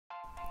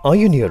Are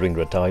you nearing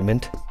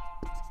retirement?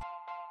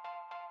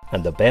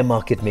 And the bear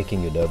market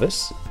making you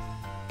nervous?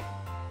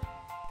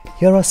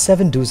 Here are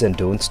 7 do's and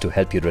don'ts to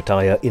help you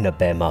retire in a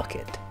bear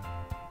market.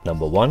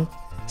 Number 1.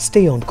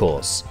 Stay on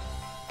course.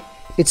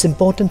 It's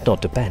important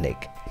not to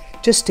panic.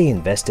 Just stay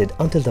invested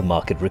until the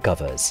market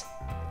recovers.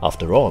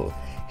 After all,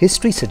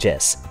 history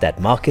suggests that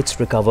markets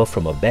recover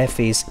from a bear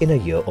phase in a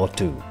year or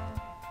two.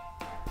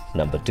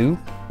 Number 2.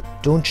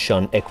 Don't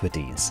shun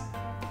equities.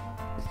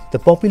 The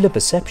popular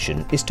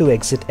perception is to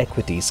exit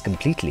equities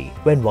completely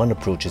when one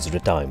approaches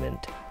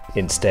retirement.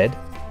 Instead,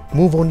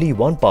 move only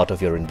one part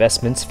of your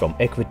investments from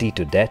equity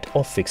to debt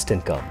or fixed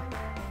income.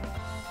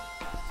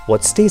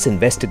 What stays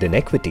invested in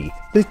equity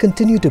will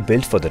continue to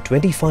build for the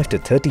 25 to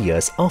 30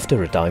 years after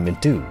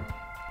retirement too.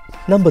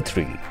 Number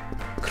 3.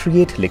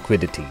 Create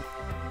liquidity.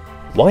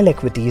 While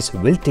equities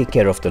will take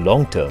care of the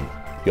long term,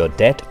 your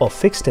debt or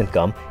fixed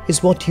income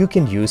is what you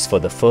can use for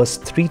the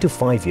first 3 to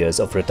 5 years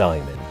of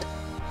retirement.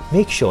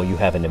 Make sure you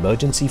have an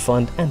emergency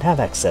fund and have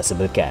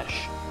accessible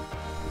cash.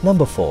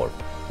 Number 4.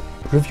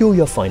 Review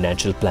your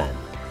financial plan.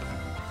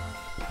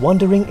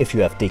 Wondering if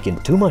you have taken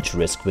too much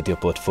risk with your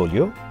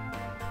portfolio?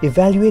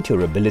 Evaluate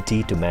your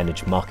ability to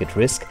manage market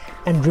risk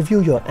and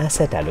review your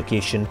asset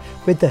allocation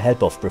with the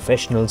help of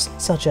professionals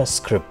such as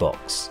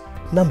Scripbox.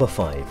 Number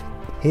 5.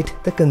 Hit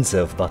the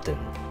conserve button.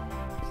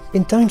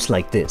 In times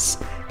like this,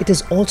 it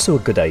is also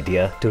a good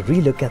idea to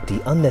relook at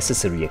the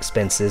unnecessary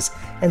expenses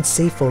and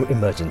save for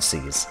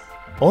emergencies.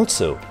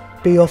 Also,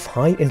 pay off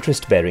high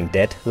interest-bearing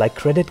debt like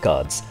credit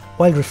cards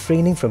while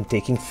refraining from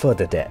taking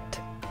further debt.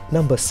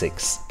 Number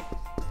 6.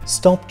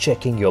 Stop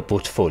checking your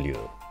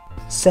portfolio.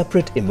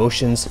 Separate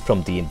emotions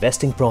from the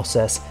investing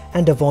process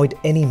and avoid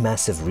any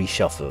massive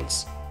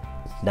reshuffles.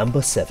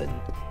 Number 7.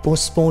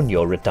 Postpone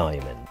your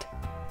retirement.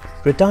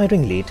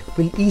 Retiring late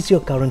will ease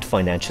your current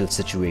financial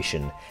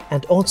situation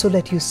and also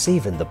let you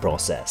save in the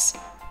process.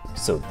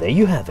 So there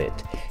you have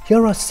it.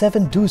 Here are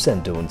 7 do's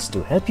and don'ts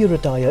to help you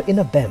retire in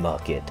a bear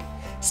market.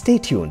 Stay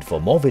tuned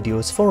for more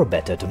videos for a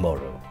better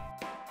tomorrow.